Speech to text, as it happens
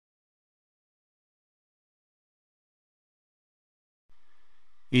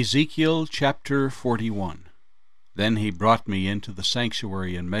Ezekiel chapter 41. Then he brought me into the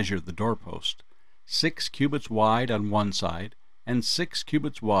sanctuary and measured the doorpost, 6 cubits wide on one side, and 6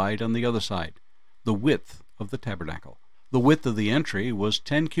 cubits wide on the other side, the width of the tabernacle. The width of the entry was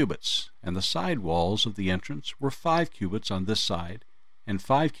 10 cubits, and the side walls of the entrance were 5 cubits on this side, and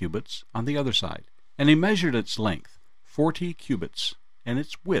 5 cubits on the other side. And he measured its length, 40 cubits, and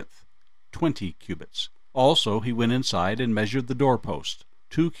its width, 20 cubits. Also he went inside and measured the doorpost,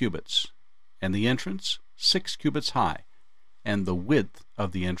 2 cubits, and the entrance 6 cubits high, and the width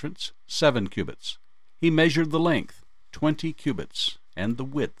of the entrance 7 cubits. He measured the length 20 cubits, and the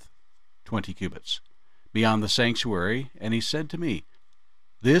width 20 cubits, beyond the sanctuary, and he said to me,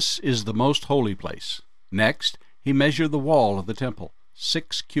 "This is the most holy place." Next he measured the wall of the temple,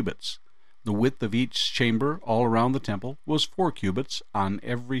 6 cubits. The width of each chamber all around the temple was 4 cubits on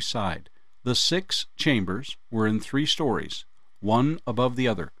every side. The 6 chambers were in 3 stories, one above the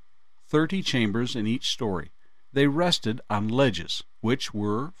other, 30 chambers in each story. They rested on ledges, which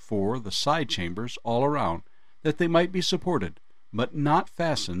were for the side chambers all around, that they might be supported, but not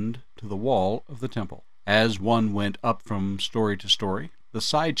fastened to the wall of the temple. As one went up from story to story, the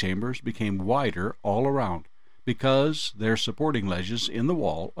side chambers became wider all around, because their supporting ledges in the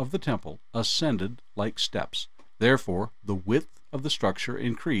wall of the temple ascended like steps. Therefore the width of the structure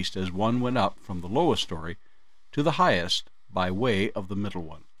increased as one went up from the lowest story to the highest by way of the middle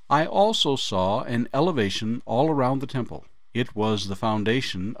one. I also saw an elevation all around the temple. It was the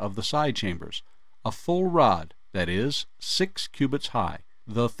foundation of the side chambers, a full rod, that is, 6 cubits high.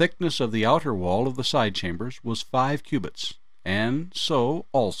 The thickness of the outer wall of the side chambers was 5 cubits, and so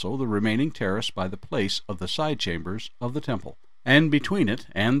also the remaining terrace by the place of the side chambers of the temple. And between it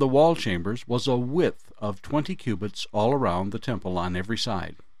and the wall chambers was a width of 20 cubits all around the temple on every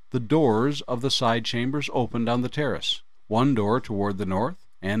side. The doors of the side chambers opened on the terrace, one door toward the north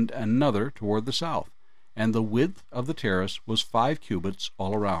and another toward the south, and the width of the terrace was 5 cubits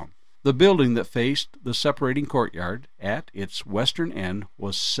all around. The building that faced the separating courtyard at its western end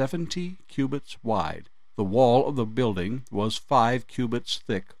was 70 cubits wide. The wall of the building was 5 cubits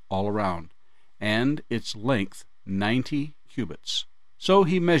thick all around, and its length 90 cubits. So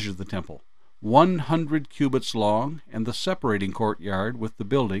he measured the temple, 100 cubits long, and the separating courtyard with the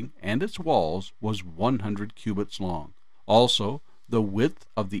building and its walls was 100 cubits long. Also, the width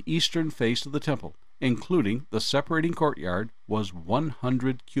of the eastern face of the temple, including the separating courtyard, was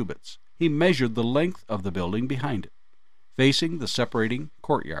 100 cubits. He measured the length of the building behind it, facing the separating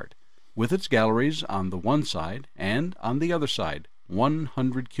courtyard, with its galleries on the one side and on the other side,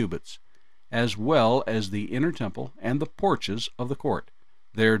 100 cubits, as well as the inner temple and the porches of the court,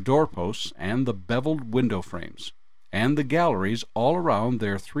 their doorposts and the beveled window frames. And the galleries all around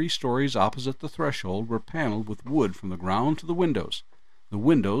their 3 stories opposite the threshold were paneled with wood from the ground to the windows. The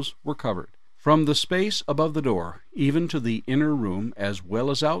windows were covered, from the space above the door, even to the inner room as well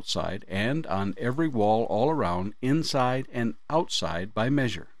as outside, and on every wall all around, inside and outside by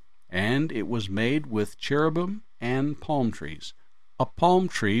measure. And it was made with cherubim and palm trees, a palm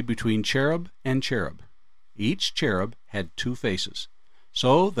tree between cherub and cherub. Each cherub had 2 faces,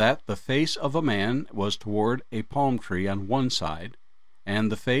 so that the face of a man was toward a palm tree on one side,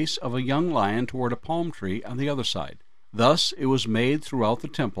 and the face of a young lion toward a palm tree on the other side. Thus it was made throughout the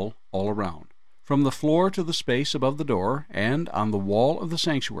temple all around, from the floor to the space above the door, and on the wall of the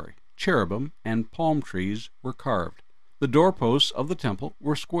sanctuary, cherubim and palm trees were carved. The doorposts of the temple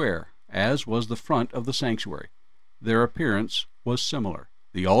were square, as was the front of the sanctuary. Their appearance was similar.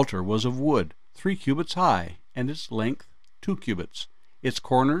 The altar was of wood, 3 cubits high, and its length 2 cubits. Its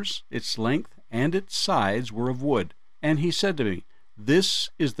corners, its length, and its sides were of wood. And he said to me, "This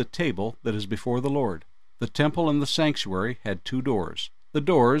is the table that is before the Lord." The temple and the sanctuary had 2 doors. The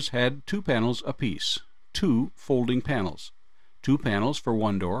doors had 2 panels apiece, 2 folding panels, 2 panels for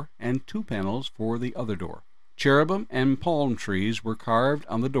one door, and 2 panels for the other door. Cherubim and palm trees were carved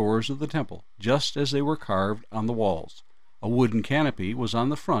on the doors of the temple, just as they were carved on the walls. A wooden canopy was on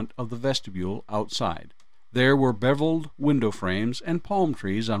the front of the vestibule outside. There were beveled window frames and palm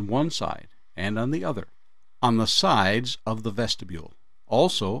trees on one side and on the other, on the sides of the vestibule,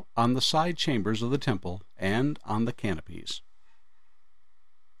 also on the side chambers of the temple and on the canopies.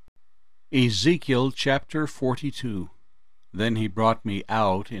 Ezekiel chapter 42. Then he brought me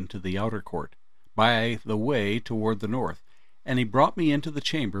out into the outer court, by the way toward the north, and he brought me into the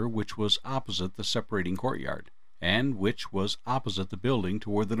chamber which was opposite the separating courtyard, and which was opposite the building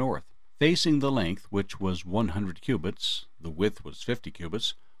toward the north. Facing the length, which was 100 cubits, the width was 50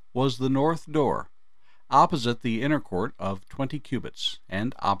 cubits, was the north door, opposite the inner court of 20 cubits,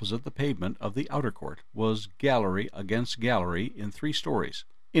 and opposite the pavement of the outer court was gallery against gallery in 3 stories.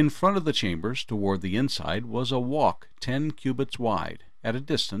 In front of the chambers toward the inside was a walk 10 cubits wide, at a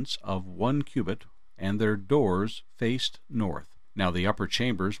distance of 1 cubit, and their doors faced north. Now the upper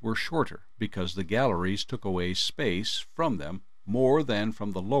chambers were shorter, because the galleries took away space from them more than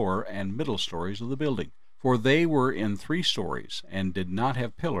from the lower and middle stories of the building. For they were in 3 stories, and did not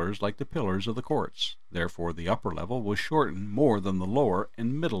have pillars like the pillars of the courts. Therefore the upper level was shortened more than the lower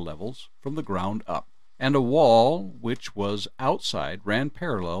and middle levels from the ground up. And a wall which was outside ran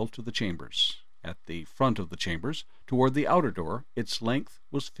parallel to the chambers. At the front of the chambers, toward the outer door, its length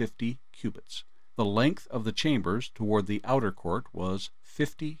was 50 cubits. The length of the chambers toward the outer court was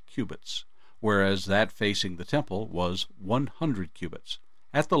 50 cubits, whereas that facing the temple was 100 cubits.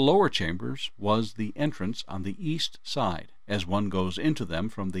 At the lower chambers was the entrance on the east side, as one goes into them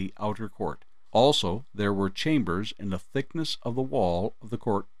from the outer court. Also there were chambers in the thickness of the wall of the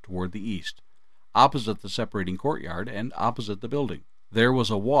court toward the east, opposite the separating courtyard and opposite the building. There was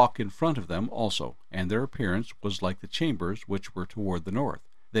a walk in front of them also, and their appearance was like the chambers which were toward the north.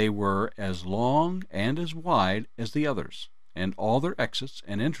 They were as long and as wide as the others, and all their exits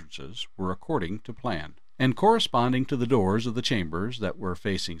and entrances were according to plan. And corresponding to the doors of the chambers that were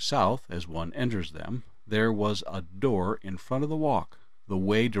facing south as one enters them, there was a door in front of the walk, the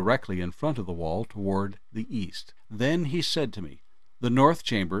way directly in front of the wall toward the east. Then he said to me, the north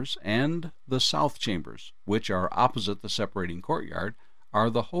chambers and the south chambers, which are opposite the separating courtyard, are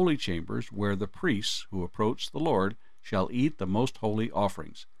the holy chambers where the priests who approach the Lord shall eat the most holy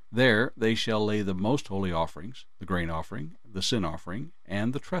offerings. There they shall lay the most holy offerings, the grain offering, the sin offering,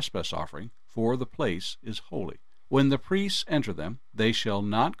 and the trespass offering, for the place is holy. When the priests enter them, they shall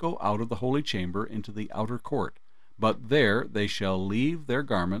not go out of the holy chamber into the outer court, but there they shall leave their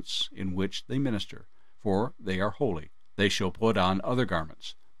garments in which they minister, for they are holy. They shall put on other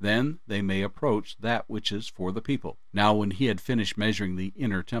garments. Then they may approach that which is for the people. Now when he had finished measuring the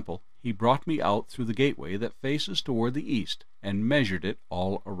inner temple, he brought me out through the gateway that faces toward the east, and measured it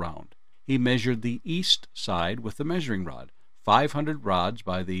all around. He measured the east side with the measuring rod, 500 rods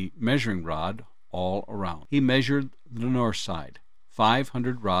by the measuring rod all around. He measured the north side,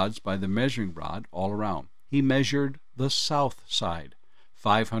 500 rods by the measuring rod all around. He measured the south side,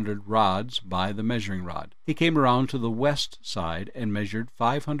 500 rods by the measuring rod. He came around to the west side and measured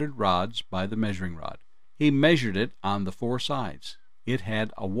 500 rods by the measuring rod. He measured it on the 4 sides. It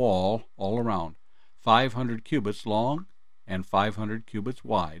had a wall all around, 500 cubits long and 500 cubits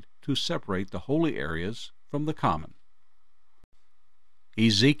wide, to separate the holy areas from the common.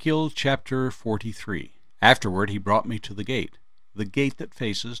 Ezekiel chapter 43. Afterward he brought me to the gate that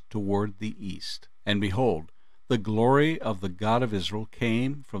faces toward the east. And behold, the glory of the God of Israel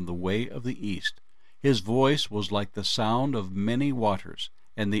came from the way of the east. His voice was like the sound of many waters,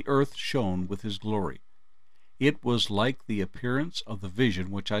 and the earth shone with his glory. It was like the appearance of the vision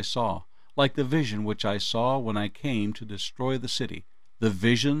which I saw, like the vision which I saw when I came to destroy the city. The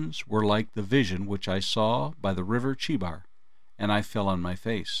visions were like the vision which I saw by the river Chebar, and I fell on my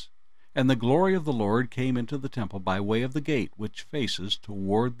face. And the glory of the Lord came into the temple by way of the gate which faces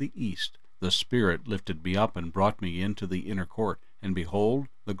toward the east. The Spirit lifted me up and brought me into the inner court, and behold,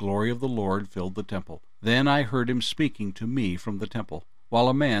 the glory of the Lord filled the temple. Then I heard him speaking to me from the temple, while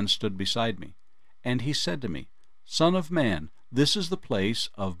a man stood beside me. And he said to me, Son of man, this is the place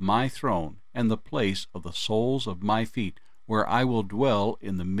of my throne, and the place of the soles of my feet, where I will dwell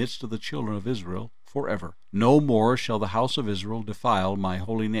in the midst of the children of Israel forever. No more shall the house of Israel defile my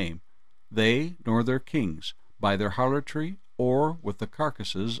holy name, they nor their kings, by their harlotry, or with the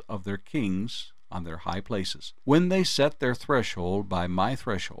carcasses of their kings on their high places. When they set their threshold by my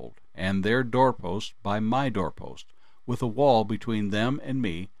threshold, and their doorpost by my doorpost, with a wall between them and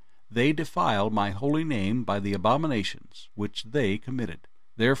me, they defiled my holy name by the abominations which they committed.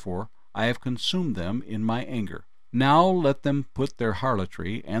 Therefore I have consumed them in my anger. Now let them put their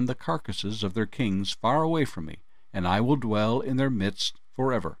harlotry and the carcasses of their kings far away from me, and I will dwell in their midst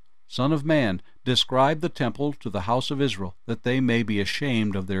forever. Son of man, describe the temple to the house of Israel, that they may be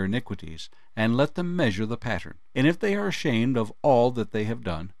ashamed of their iniquities, and let them measure the pattern. And if they are ashamed of all that they have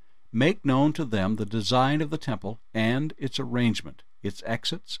done, make known to them the design of the temple and its arrangement, its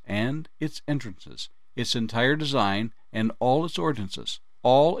exits and its entrances, its entire design and all its ordinances,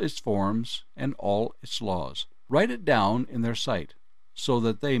 all its forms and all its laws. Write it down in their sight, so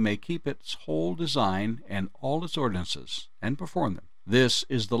that they may keep its whole design and all its ordinances, and perform them. This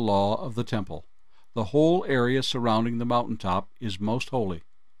is the law of the temple. The whole area surrounding the mountaintop is most holy.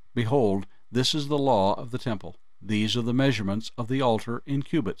 Behold, this is the law of the temple. These are the measurements of the altar in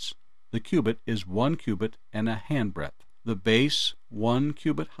cubits. The cubit is 1 cubit and a handbreadth. The base 1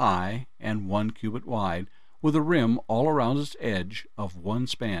 cubit high and 1 cubit wide, with a rim all around its edge of 1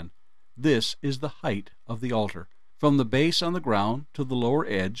 span. This is the height of the altar, from the base on the ground to the lower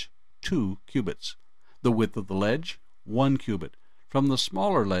edge, 2 cubits. The width of the ledge, 1 cubit. From the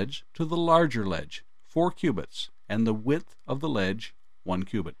smaller ledge to the larger ledge, 4 cubits, and the width of the ledge, 1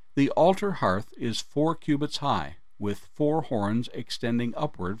 cubit. The altar hearth is 4 cubits high, with 4 horns extending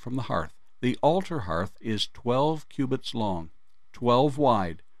upward from the hearth. The altar hearth is 12 cubits long, 12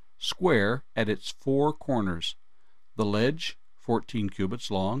 wide, square at its 4 corners. The ledge, 14 cubits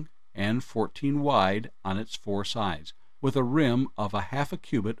long, and 14 wide on its 4 sides, with a rim of a half a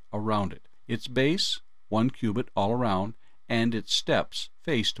cubit around it. Its base, 1 cubit all around, and its steps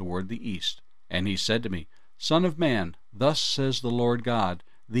face toward the east. And he said to me, Son of man, thus says the Lord God,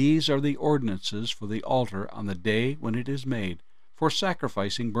 these are the ordinances for the altar on the day when it is made, for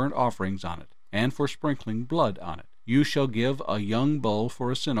sacrificing burnt offerings on it, and for sprinkling blood on it. You shall give a young bull for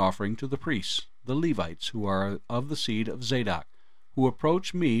a sin offering to the priests, the Levites, who are of the seed of Zadok, who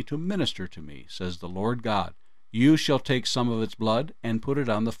approach me to minister to me, says the Lord God. You shall take some of its blood, and put it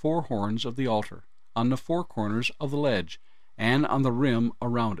on the 4 horns of the altar, on the 4 corners of the ledge, and on the rim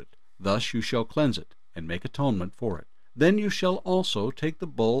around it. Thus you shall cleanse it, and make atonement for it. Then you shall also take the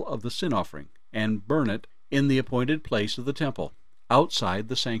bull of the sin offering, and burn it in the appointed place of the temple, outside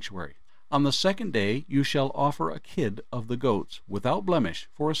the sanctuary. On the 2nd day you shall offer a kid of the goats, without blemish,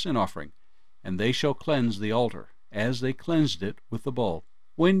 for a sin offering, and they shall cleanse the altar, as they cleansed it with the bull.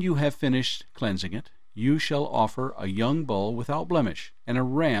 When you have finished cleansing it, you shall offer a young bull without blemish, and a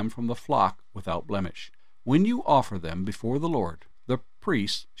ram from the flock without blemish. When you offer them before the Lord, the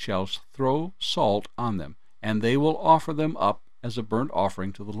priests shall throw salt on them, and they will offer them up as a burnt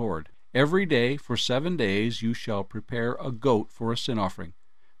offering to the Lord. Every day for 7 days you shall prepare a goat for a sin offering.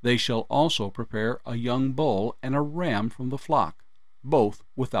 They shall also prepare a young bull and a ram from the flock, both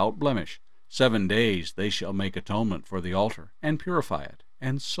without blemish. 7 days they shall make atonement for the altar, and purify it,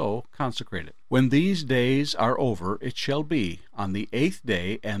 and so consecrate it. When these days are over, it shall be on the 8th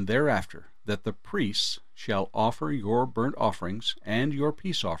day and thereafter that the priests shall offer your burnt offerings and your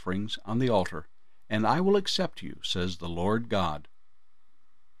peace offerings on the altar, and I will accept you, says the Lord God.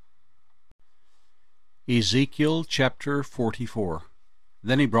 Ezekiel chapter 44.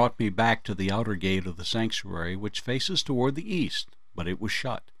 Then he brought me back to the outer gate of the sanctuary, which faces toward the east, but it was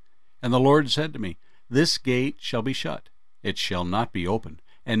shut. And the Lord said to me, This gate shall be shut, it shall not be opened,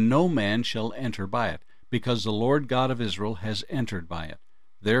 and no man shall enter by it, because the Lord God of Israel has entered by it.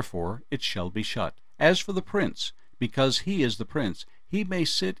 Therefore it shall be shut. As for the prince, because he is the prince, he may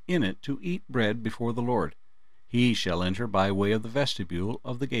sit in it to eat bread before the Lord. He shall enter by way of the vestibule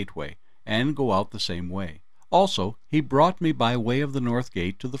of the gateway, and go out the same way. Also he brought me by way of the north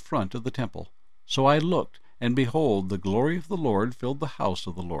gate to the front of the temple. So I looked, and behold, the glory of the Lord filled the house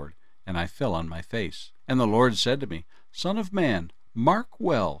of the Lord, and I fell on my face. And the Lord said to me, Son of man, mark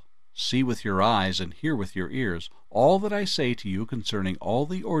well, see with your eyes, and hear with your ears, all that I say to you concerning all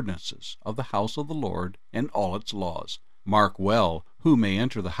the ordinances of the house of the Lord, and all its laws. Mark well who may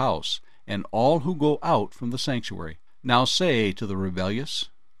enter the house, and all who go out from the sanctuary. Now say to the rebellious,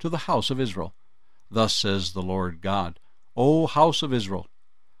 to the house of Israel, Thus says the Lord God, O house of Israel,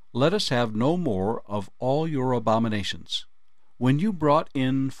 let us have no more of all your abominations. When you brought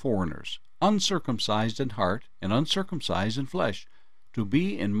in foreigners, uncircumcised in heart and uncircumcised in flesh, to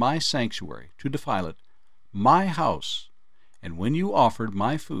be in my sanctuary, to defile it, my house, and when you offered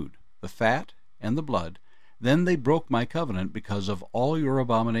my food, the fat and the blood, then they broke my covenant because of all your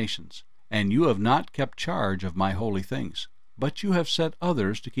abominations. And you have not kept charge of my holy things, but you have set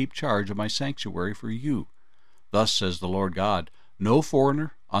others to keep charge of my sanctuary for you. Thus says the Lord God, No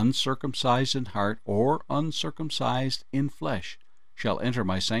foreigner, uncircumcised in heart or uncircumcised in flesh, shall enter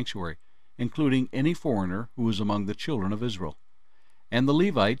my sanctuary, including any foreigner who is among the children of Israel. And the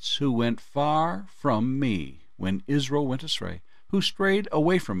Levites who went far from me when Israel went astray, who strayed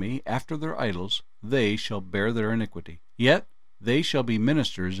away from me after their idols, they shall bear their iniquity. Yet they shall be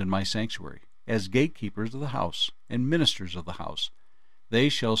ministers in my sanctuary, as gatekeepers of the house, and ministers of the house. They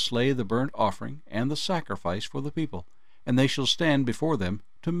shall slay the burnt offering and the sacrifice for the people, and they shall stand before them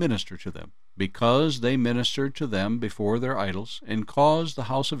to minister to them, because they ministered to them before their idols, and caused the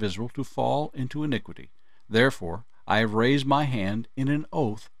house of Israel to fall into iniquity. Therefore I have raised my hand in an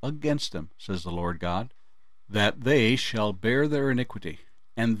oath against them, says the Lord God, that they shall bear their iniquity,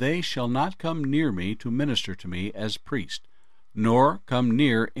 and they shall not come near me to minister to me as priest, nor come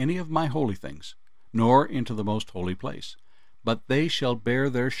near any of my holy things, nor into the most holy place. But they shall bear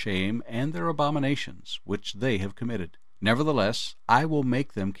their shame and their abominations which they have committed. Nevertheless, I will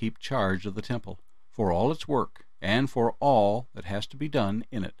make them keep charge of the temple, for all its work, and for all that has to be done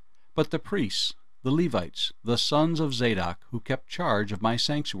in it. But the priests, the Levites, the sons of Zadok, who kept charge of my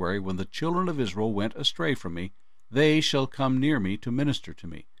sanctuary when the children of Israel went astray from me, they shall come near me to minister to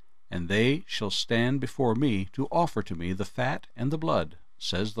me, and they shall stand before me to offer to me the fat and the blood,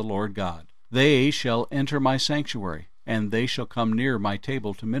 says the Lord God. They shall enter my sanctuary, and they shall come near my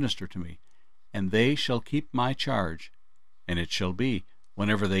table to minister to me, and they shall keep my charge. And it shall be,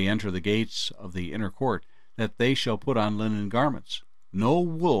 whenever they enter the gates of the inner court, that they shall put on linen garments. No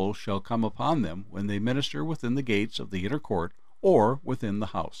wool shall come upon them when they minister within the gates of the inner court, or within the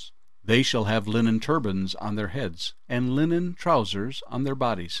house. They shall have linen turbans on their heads, and linen trousers on their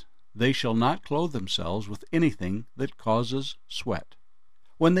bodies. They shall not clothe themselves with anything that causes sweat.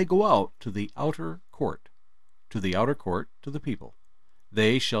 When they go out to the outer court, to the people,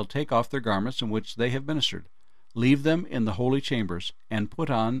 they shall take off their garments in which they have ministered, leave them in the holy chambers, and put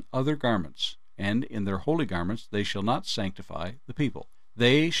on other garments, and in their holy garments they shall not sanctify the people.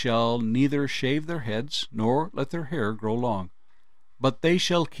 They shall neither shave their heads, nor let their hair grow long, but they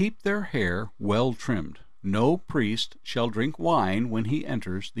shall keep their hair well trimmed. No priest shall drink wine when he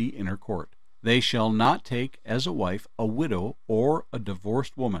enters the inner court. They shall not take as a wife a widow or a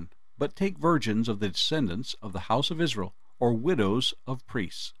divorced woman, but take virgins of the descendants of the house of Israel, or widows of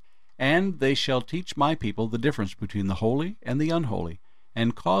priests. And they shall teach my people the difference between the holy and the unholy,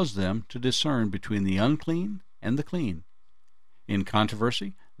 and cause them to discern between the unclean and the clean. In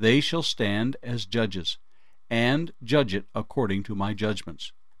controversy they shall stand as judges, and judge it according to my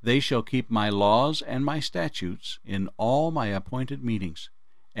judgments. They shall keep my laws and my statutes in all my appointed meetings,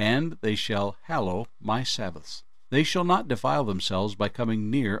 and they shall hallow my Sabbaths. They shall not defile themselves by coming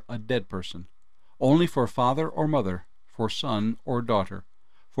near a dead person. Only for father or mother, for son or daughter,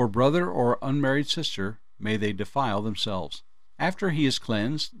 for brother or unmarried sister may they defile themselves. After he is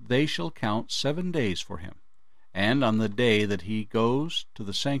cleansed, they shall count 7 days for him. And on the day that he goes to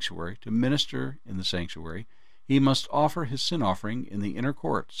the sanctuary to minister in the sanctuary, he must offer his sin offering in the inner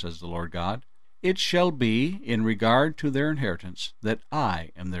court, says the Lord God. It shall be in regard to their inheritance that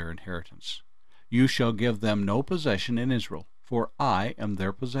I am their inheritance. You shall give them no possession in Israel, for I am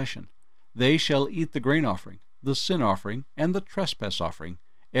their possession. They shall eat the grain offering, the sin offering, and the trespass offering.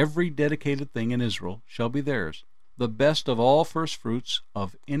 Every dedicated thing in Israel shall be theirs, the best of all firstfruits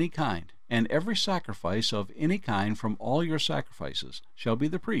of any kind, and every sacrifice of any kind from all your sacrifices shall be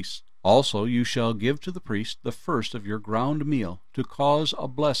the priest's. Also you shall give to the priest the first of your ground meal, to cause a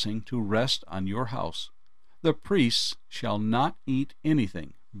blessing to rest on your house. The priests shall not eat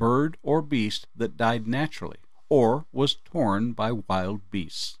anything, bird or beast, that died naturally, or was torn by wild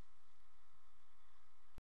beasts.